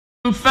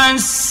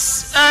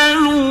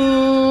فاسألوا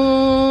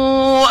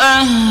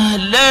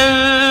أهل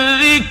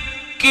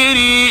الذكر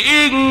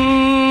إن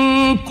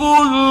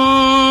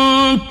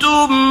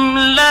كنتم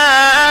لا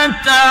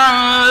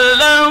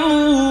تعلمون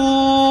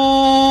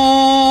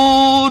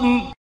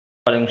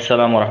ওয়ালাইকুম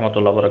আসসালাম ওয়া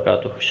রাহমাতুল্লাহি ওয়া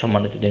বারাকাতুহু।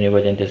 সম্মানিত দিনী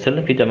ভাই,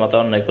 জানতেছিলেন পিতামাতা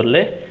অন্যায় করলে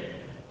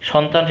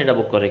সন্তান সেটা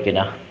ভোগ করে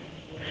কিনা।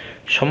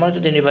 সম্মানিত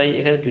দিনী ভাই,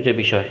 এখানে দুটো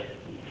বিষয়।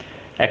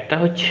 একটা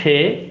হচ্ছে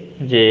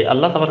যে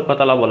আল্লাহ তাবারক ওয়া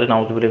তাআলা বলেন,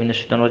 আউযু বিল্লাহি মিনাশ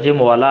শাইতানির রাজিম,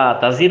 ওয়ালা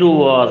তাজিরু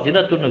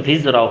ওয়াজিরাতুন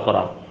ভিজরা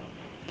উখরা।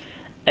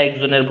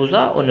 একজনের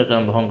বোঝা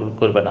অন্যজন বহন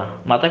করবে না।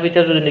 মাতা পিতা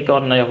যদি নাকি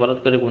অন্যায় অপরাধ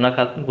করে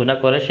গুনাহ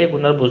করে, সেই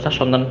গুনার বোঝা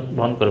সন্তান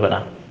বহন করবে না,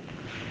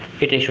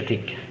 এটাই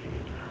সঠিক।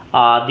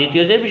 আর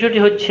দ্বিতীয় যে বিষয়টি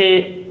হচ্ছে,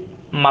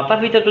 মাতা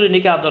পিতা যদি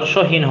নাকি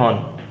আদর্শহীন হন,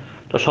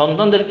 তো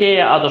সন্তানদেরকে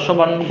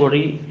আদর্শবান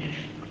গড়ি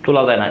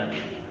তোলা যায় না।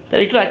 তাই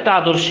এগুলো একটা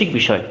আদর্শিক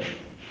বিষয়,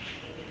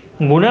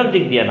 গুণের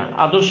দিক দিয়ে না,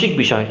 আদর্শিক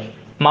বিষয়।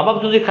 মা বাপ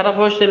যদি খারাপ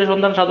হয়, তাহলে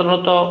সন্তান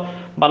সাধারণত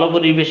ভালো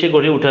পরিবেশে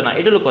গড়ে ওঠে না,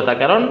 এটা হলো কথা।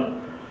 কারণ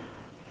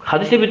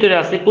হাদিসের ভিতরে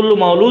আছে, কুল্লু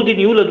মাউলুদিন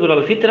ইউলাদু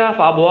আলাল ফিতরা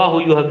ফাআবাওয়াহু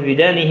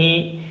ইউহাবিদানিহি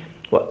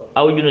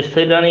আও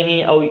ইউনাসসিরানিহি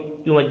আও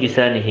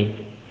ইউমাজ্জিসানিহি।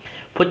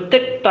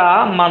 প্রত্যেকটা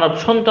মানব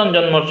সন্তান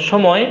জন্মের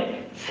সময়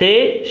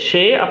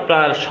সে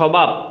আপনার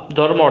স্বভাব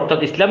ধর্ম অর্থাৎ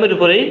ইসলামের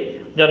উপরেই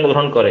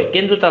জন্মগ্রহণ করে,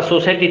 কিন্তু তার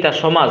সোসাইটি, তার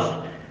সমাজ,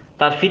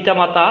 তার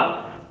পিতামাতা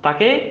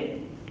তাকে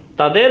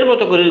তাদের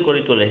মতো করে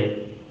গড়ে তোলে।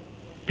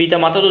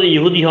 পিতামাতা যদি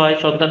ইহুদি হয়,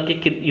 সন্তানকে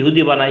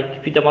ইহুদি বানায়।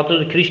 পিতামাতা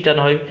যদি খ্রিস্টান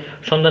হয়,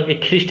 সন্তানকে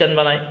খ্রিস্টান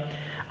বানায়।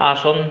 আর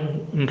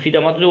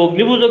পিতামাতা যদি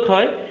অগ্নিপূজক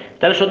হয়,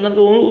 তাহলে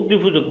সন্তানকে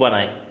অগ্নিপূজক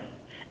বানায়।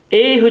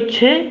 এই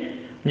হচ্ছে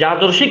যে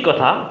আদর্শিক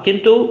কথা।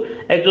 কিন্তু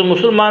একজন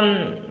মুসলমান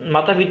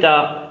মাতা পিতা,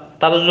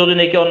 তারা যদি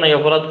নাকি অন্যায়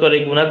অপরাধ করে,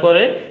 গুনাহ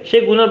করে, সে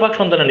গুনার ভাগ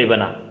সন্তানে নেবে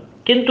না।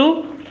 কিন্তু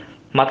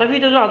মাতা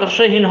পিতা যদি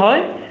আদর্শহীন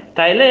হয়,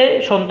 তাইলে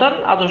সন্তান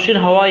আদর্শহীন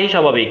হওয়াই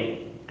স্বাভাবিক।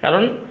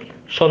 কারণ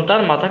সন্তান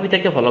মাতা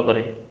পিতাকে ফলো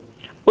করে।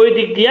 ওই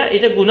দিক দিয়া,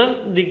 এটা গুনার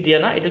দিক দিয়া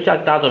না, এটা হচ্ছে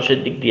একটা আদর্শের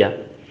দিক দিয়া।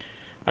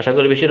 আশা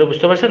করি বেশিটা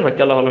বুঝতে পারছেন। বাকি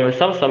আল্লাহ আলম।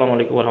 আসসালামু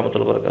আলাইকুম ওয়া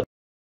রাহমাতুল্লাহি ওয়া বারাকাতুহু।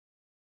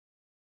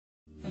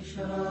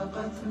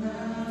 أشرقت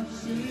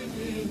نفسي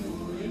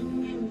بنور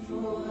من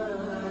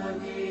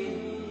فؤادي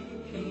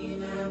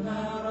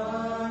حينما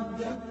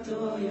رددت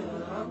يا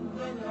رب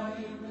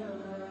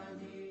العباد.